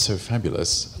themes are so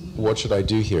fabulous, what should I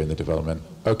do here in the development?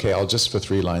 Okay, I'll just for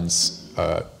 3 lines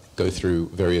go through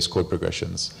various chord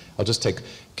progressions. I'll just take,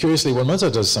 curiously, what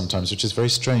Mozart does sometimes, which is very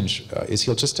strange, is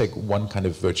he'll just take one kind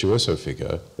of virtuoso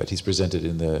figure that he's presented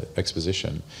in the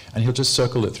exposition, and he'll just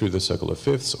circle it through the circle of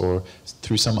fifths, or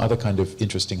through some other kind of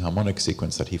interesting harmonic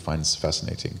sequence that he finds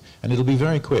fascinating. And it'll be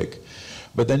very quick.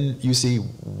 But then you see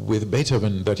with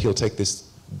Beethoven that he'll take this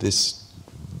this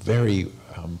very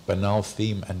banal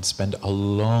theme and spend a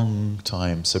long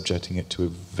time subjecting it to a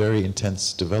very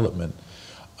intense development.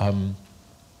 And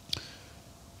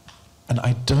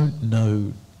I don't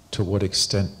know to what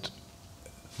extent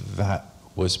that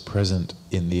was present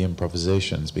in the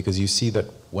improvisations, because you see that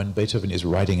when Beethoven is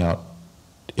writing out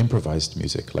improvised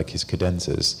music, like his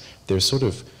cadenzas, they're sort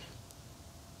of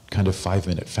kind of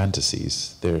 5-minute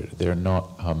fantasies. They're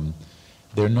not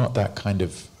that kind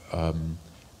of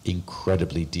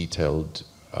incredibly detailed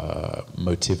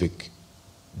motivic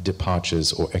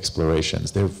departures or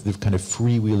explorations. They're kind of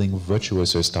freewheeling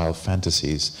virtuoso-style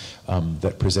fantasies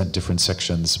that present different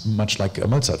sections, much like a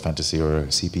Mozart fantasy or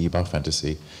a C.P. Bach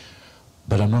fantasy.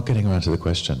 But I'm not getting around to the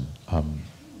question.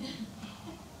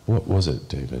 What was it,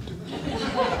 David?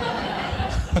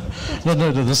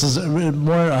 No, this is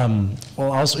more.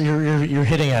 Well, also you're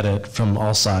hitting at it from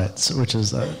all sides, which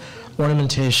is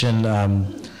ornamentation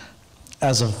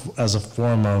as a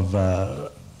form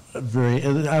of very.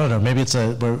 I don't know. Maybe it's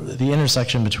the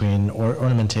intersection between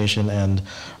ornamentation and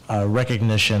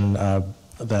recognition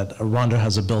that a rondo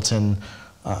has a built-in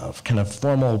kind of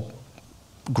formal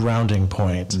grounding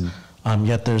point.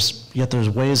 Yet there's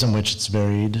ways in which it's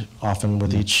varied, often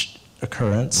with each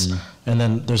occurrence, and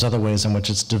then there's other ways in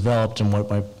which it's developed, and what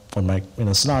might in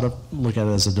a sonata look at it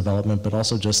as a development, but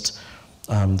also just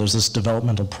there's this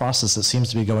developmental process that seems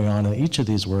to be going on in each of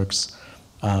these works,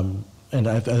 and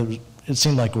it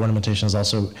seemed like ornamentation is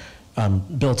also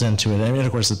built into it. I mean,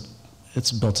 of course,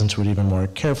 it's built into it even more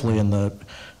carefully in the,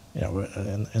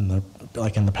 in the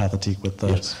Pathétique with the.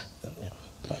 Yes.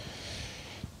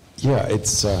 Yeah,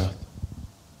 it's.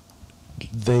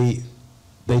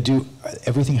 They do,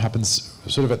 everything happens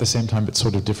sort of at the same time, but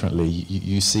sort of differently.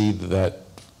 You see that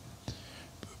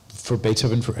for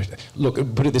Beethoven, look,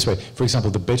 put it this way, for example,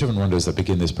 the Beethoven rondos that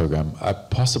begin this program are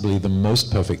possibly the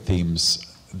most perfect themes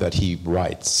that he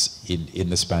writes in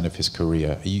the span of his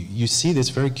career. You see this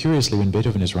very curiously when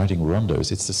Beethoven is writing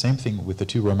rondos. It's the same thing with the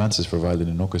two romances for violin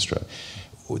and orchestra.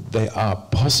 They are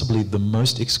possibly the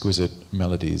most exquisite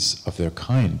melodies of their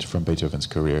kind from Beethoven's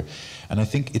career. And I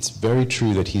think it's very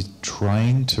true that he's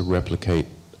trying to replicate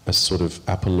a sort of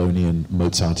Apollonian,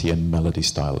 Mozartian melody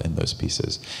style in those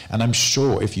pieces. And I'm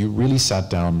sure if you really sat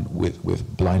down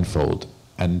with blindfold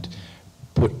and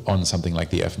put on something like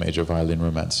the F major violin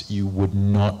romance, you would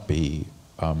not be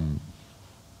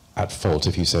at fault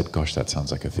if you said, gosh, that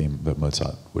sounds like a theme that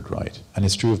Mozart would write. And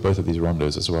it's true of both of these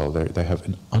rondos as well. They have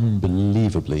an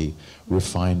unbelievably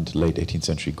refined late 18th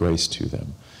century grace to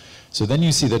them. So then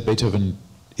you see that Beethoven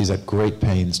is at great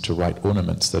pains to write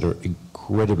ornaments that are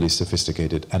incredibly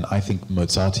sophisticated, and I think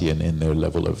Mozartian in their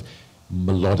level of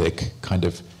melodic, kind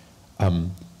of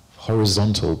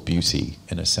horizontal beauty,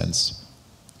 in a sense.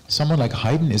 Someone like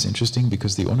Haydn is interesting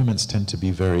because the ornaments tend to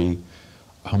be very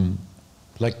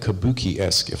like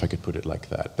kabuki-esque, if I could put it like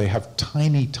that. They have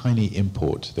tiny, tiny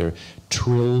import. They're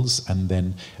trills and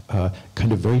then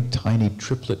kind of very tiny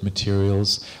triplet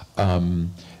materials,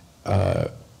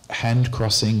 hand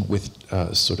crossing with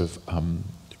sort of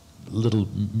little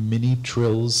mini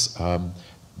trills,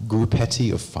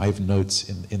 gruppetti of 5 notes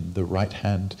in the right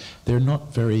hand. They're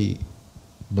not very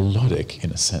melodic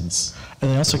in a sense. And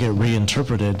they also get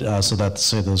reinterpreted so that,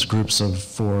 say, those groups of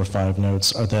 4 or 5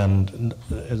 notes are then,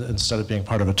 instead of being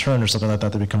part of a turn or something like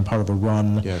that, they become part of a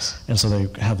run. Yes. And so they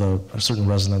have a certain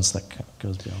resonance that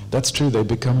goes beyond. That's true. They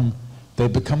become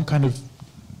kind of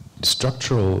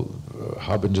structural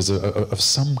harbingers of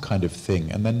some kind of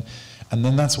thing. And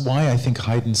then that's why I think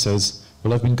Haydn says,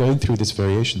 well, I've been going through this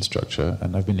variation structure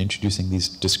and I've been introducing these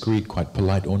discrete, quite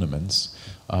polite ornaments.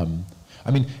 I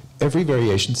mean, every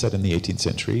variation set in the 18th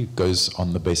century goes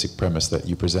on the basic premise that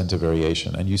you present a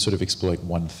variation and you sort of exploit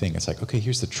one thing. It's like, okay,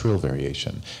 here's the trill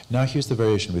variation. Now here's the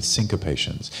variation with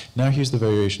syncopations. Now here's the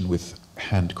variation with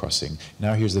hand crossing.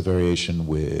 Now here's the variation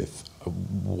with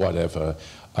whatever.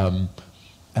 And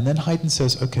then Haydn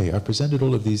says, okay, I've presented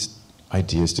all of these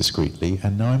ideas discreetly,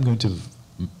 and now I'm going to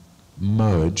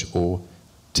merge or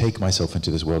take myself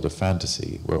into this world of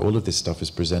fantasy, where all of this stuff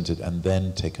is presented and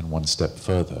then taken one step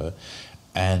further.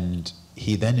 And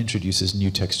he then introduces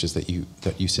new textures that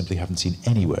you simply haven't seen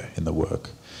anywhere in the work.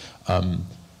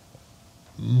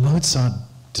 Mozart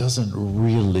doesn't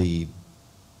really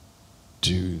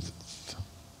do.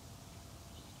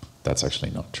 That's actually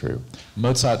not true.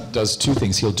 Mozart does 2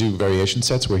 things. He'll do variation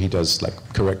sets where he does like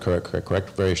correct,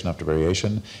 variation after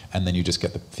variation, and then you just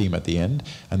get the theme at the end.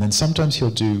 And then sometimes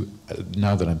he'll do,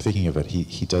 now that I'm thinking of it,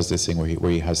 he does this thing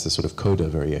where he has this sort of coda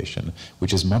variation,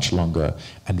 which is much longer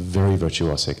and very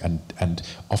virtuosic, and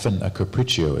often a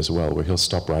capriccio as well, where he'll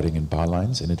stop writing in bar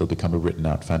lines and it'll become a written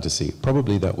out fantasy.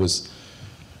 Probably that was,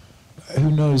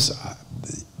 who knows?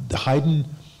 Haydn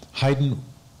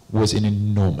was an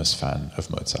enormous fan of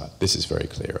Mozart. This is very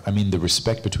clear. I mean, the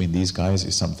respect between these guys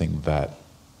is something that,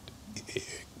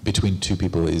 between two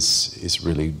people, is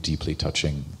really deeply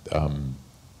touching.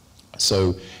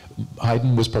 So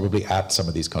Haydn was probably at some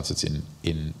of these concerts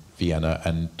in Vienna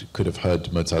and could have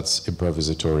heard Mozart's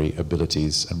improvisatory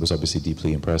abilities and was obviously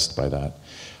deeply impressed by that.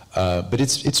 But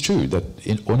it's true that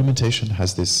ornamentation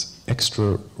has this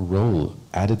extra role,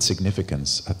 added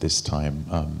significance at this time.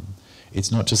 It's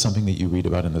not just something that you read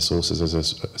about in the sources as a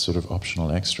sort of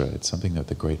optional extra. It's something that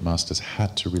the great masters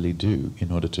had to really do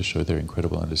in order to show their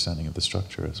incredible understanding of the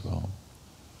structure as well.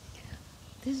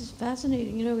 This is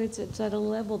fascinating. You know, it's at a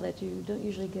level that you don't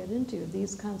usually get into,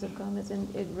 these kinds of comments,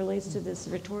 and it relates to this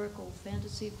rhetorical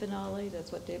fantasy finale.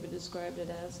 That's what David described it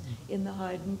as in the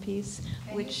Haydn piece,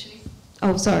 which...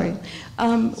 Oh, sorry.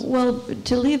 Well,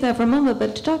 to leave that for a moment,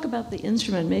 but to talk about the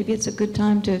instrument, maybe it's a good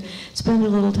time to spend a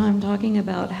little time talking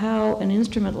about how an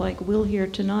instrument like we'll hear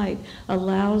tonight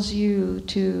allows you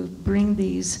to bring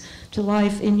these to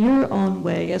life in your own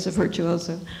way as a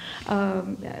virtuoso.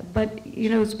 But,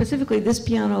 you know, specifically, this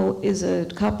piano is a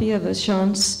copy of a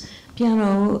Chance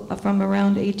piano from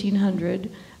around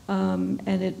 1800, and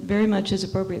it very much is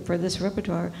appropriate for this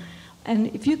repertoire.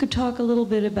 And if you could talk a little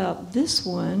bit about this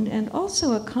one, and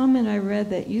also a comment I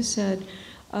read that you said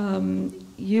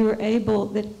you're able,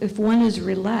 that if one is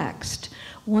relaxed,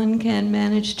 one can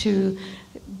manage to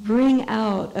bring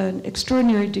out an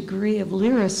extraordinary degree of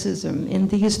lyricism in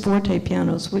these forte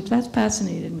pianos, which that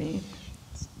fascinated me.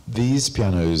 These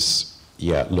pianos,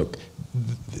 yeah, look,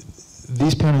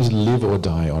 these pianos live or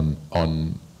die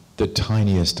on the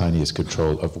tiniest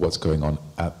control of what's going on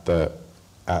at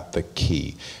the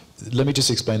key. Let me just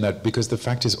explain that, because the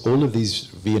fact is all of these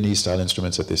Viennese-style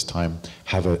instruments at this time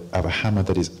have a hammer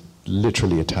that is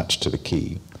literally attached to the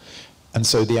key. And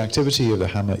so the activity of the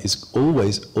hammer is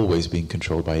always being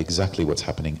controlled by exactly what's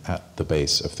happening at the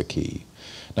base of the key.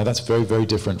 Now that's very, very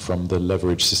different from the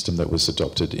leverage system that was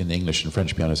adopted in English and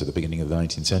French pianos at the beginning of the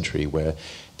 19th century, where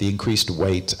the increased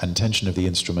weight and tension of the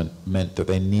instrument meant that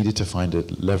they needed to find a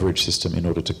leverage system in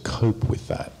order to cope with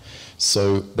that.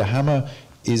 So the hammer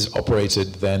is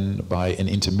operated then by an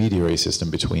intermediary system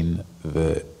between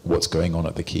what's going on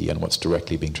at the key and what's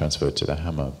directly being transferred to the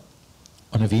hammer.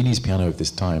 On a Viennese piano of this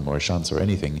time, or a Chance or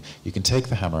anything, you can take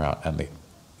the hammer out and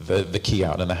the key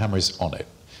out, and the hammer is on it.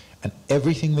 And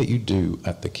everything that you do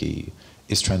at the key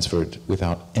is transferred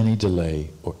without any delay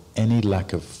or any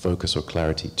lack of focus or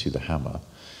clarity to the hammer.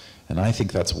 And I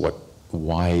think that's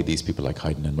why these people like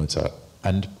Haydn and Mozart,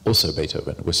 and also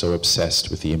Beethoven, were so obsessed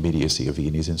with the immediacy of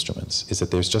Viennese instruments, is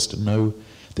that there's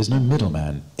no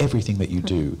middleman. Everything that you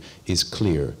do is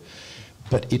clear.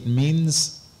 But it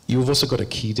means you've also got a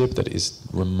key dip that is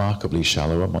remarkably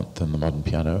shallower than the modern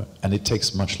piano, and it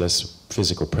takes much less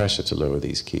physical pressure to lower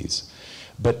these keys.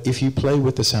 But if you play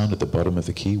with the sound at the bottom of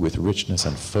the key with richness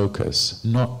and focus,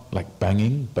 not like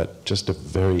banging, but just a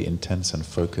very intense and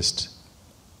focused,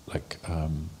 like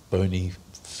bony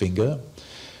finger,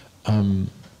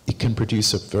 it can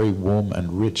produce a very warm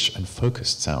and rich and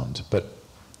focused sound. But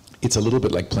it's a little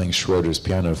bit like playing Schroeder's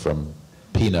piano from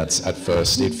Peanuts at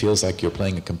first. It feels like you're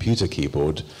playing a computer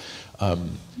keyboard.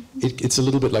 It's a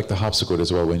little bit like the harpsichord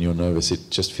as well. When you're nervous,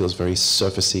 it just feels very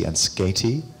surfacey and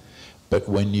skatey. But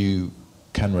when you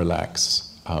can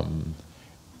relax,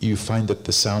 you find that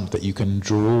the sound, that you can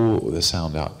draw the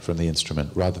sound out from the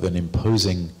instrument rather than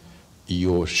imposing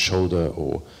your shoulder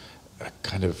or a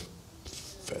kind of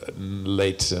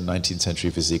late 19th century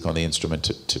physique on the instrument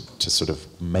to sort of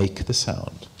make the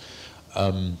sound.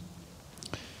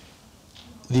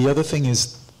 The other thing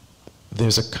is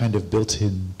there's a kind of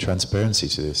built-in transparency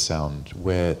to this sound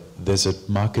where there's a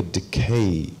marked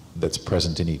decay that's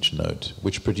present in each note,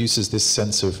 which produces this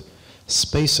sense of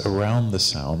space around the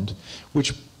sound,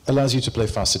 which allows you to play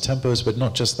faster tempos, but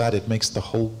not just that, it makes the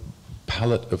whole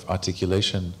palette of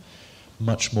articulation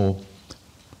much more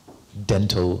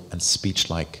dental and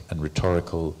speech-like and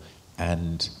rhetorical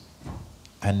and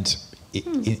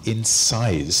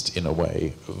incised in a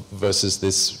way, versus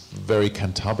this very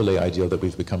cantabile ideal that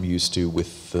we've become used to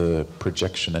with the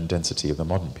projection and density of the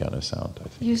modern piano sound, I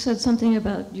think. You said something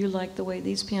about you like the way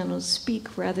these pianos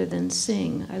speak rather than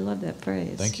sing. I love that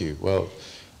phrase. Thank you. Well,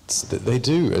 they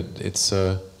do. It's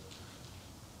a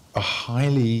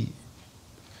highly...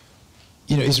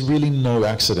 You know, it's really no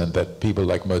accident that people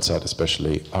like Mozart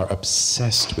especially are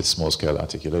obsessed with small-scale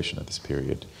articulation at this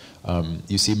period.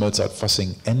 You see Mozart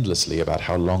fussing endlessly about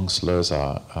how long slurs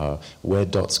are, where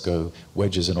dots go,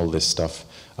 wedges and all this stuff.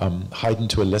 Haydn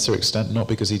to a lesser extent, not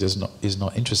because he is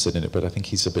not interested in it, but I think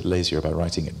he's a bit lazier about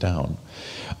writing it down.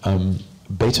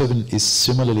 Beethoven is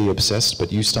similarly obsessed,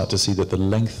 but you start to see that the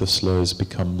length of slurs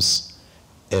becomes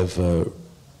ever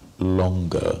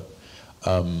longer.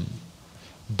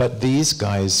 But these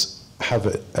guys have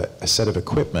a set of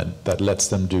equipment that lets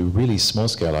them do really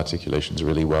small-scale articulations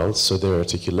really well, so their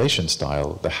articulation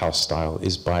style, the house style,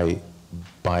 is by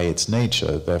its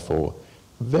nature, therefore,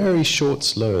 very short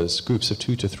slurs, groups of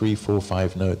 2 to 3, 4,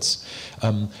 5 notes.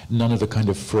 None of the kind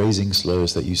of phrasing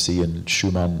slurs that you see in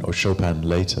Schumann or Chopin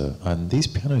later. And these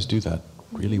pianos do that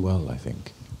really well, I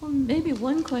think. Well, maybe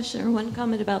one question or one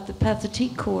comment about the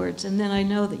pathétique chords, and then I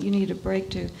know that you need a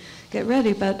break to get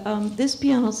ready, but this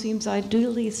piano seems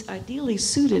ideally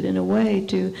suited in a way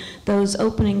to those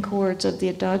opening chords of the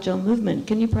Adagio movement.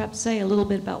 Can you perhaps say a little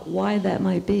bit about why that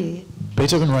might be?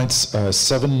 Beethoven writes a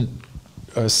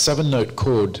seven-note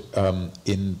chord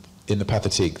in the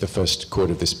Pathétique, the first chord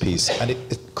of this piece, and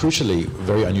it crucially,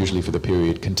 very unusually for the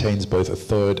period, contains both a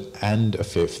third and a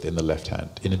fifth in the left hand,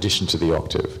 in addition to the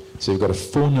octave. So you've got a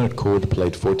 4-note chord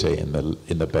played forte in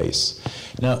the bass.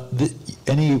 Now,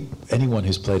 anyone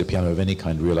who's played a piano of any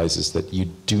kind realizes that you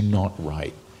do not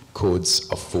write chords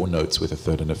of 4 notes with a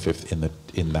third and a fifth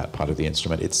in that part of the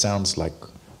instrument. It sounds like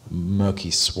murky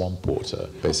swamp water,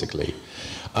 basically.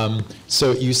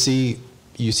 So you see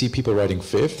people writing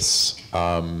fifths,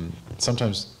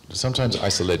 sometimes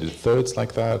isolated thirds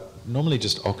like that, normally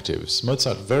just octaves.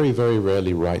 Mozart very, very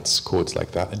rarely writes chords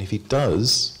like that, and if he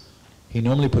does, he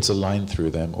normally puts a line through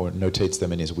them or notates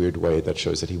them in his weird way that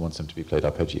shows that he wants them to be played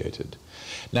arpeggiated.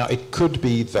 Now, it could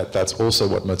be that that's also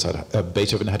what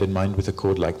Beethoven had in mind with a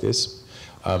chord like this.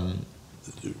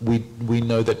 We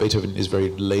know that Beethoven is very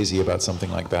lazy about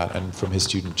something like that, and from his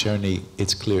student Czerny,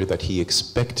 it's clear that he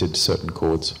expected certain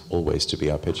chords always to be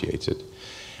arpeggiated.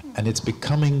 And it's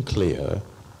becoming clear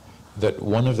that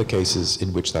one of the cases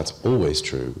in which that's always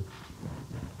true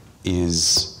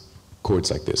is chords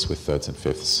like this with thirds and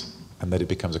fifths, and that it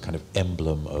becomes a kind of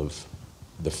emblem of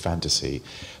the fantasy.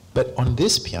 But on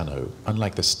this piano,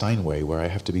 unlike the Steinway, where I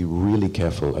have to be really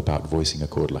careful about voicing a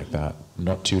chord like that,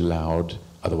 not too loud,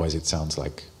 otherwise it sounds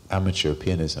like amateur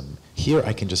pianism. Here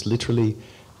I can just literally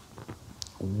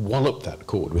wallop that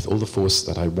chord with all the force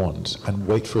that I want and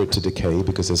wait for it to decay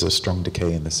because there's a strong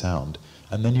decay in the sound.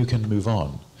 And then you can move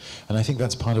on. And I think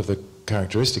that's part of the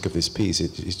characteristic of this piece.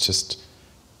 It's just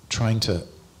trying to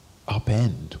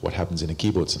upend what happens in a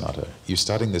keyboard sonata. You're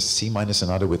starting this C minor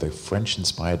sonata with a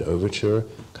French-inspired overture,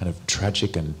 kind of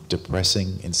tragic and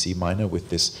depressing in C minor with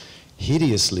this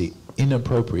hideously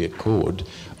inappropriate chord.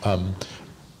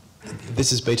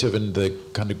 This is Beethoven, the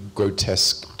kind of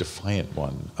grotesque, defiant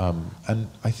one, and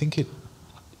I think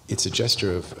it's a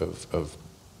gesture of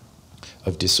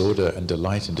disorder and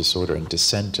delight in disorder and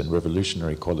dissent and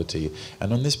revolutionary quality.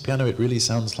 And on this piano, it really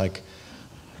sounds like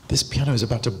this piano is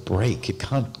about to break. It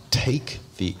can't take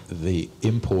the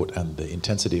import and the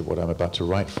intensity of what I'm about to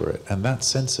write for it. And that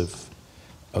sense of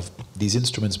these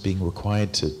instruments being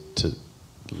required to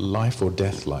life or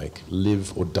death like,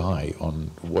 live or die on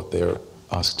what they're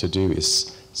asked to do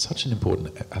is such an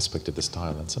important aspect of the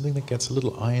style, and something that gets a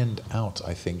little ironed out,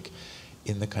 I think,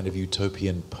 in the kind of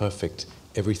utopian, perfect,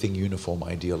 everything uniform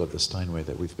ideal of the Steinway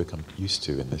that we've become used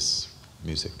to in this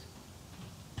music.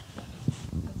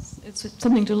 It's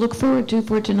something to look forward to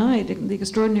for tonight, the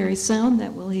extraordinary sound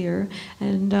that we'll hear.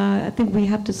 And I think we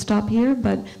have to stop here,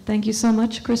 but thank you so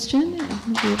much, Kristian.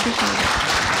 We appreciate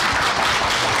it.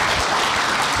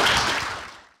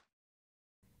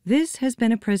 This has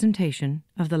been a presentation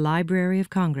of the Library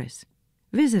of Congress.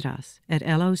 Visit us at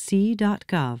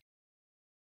loc.gov.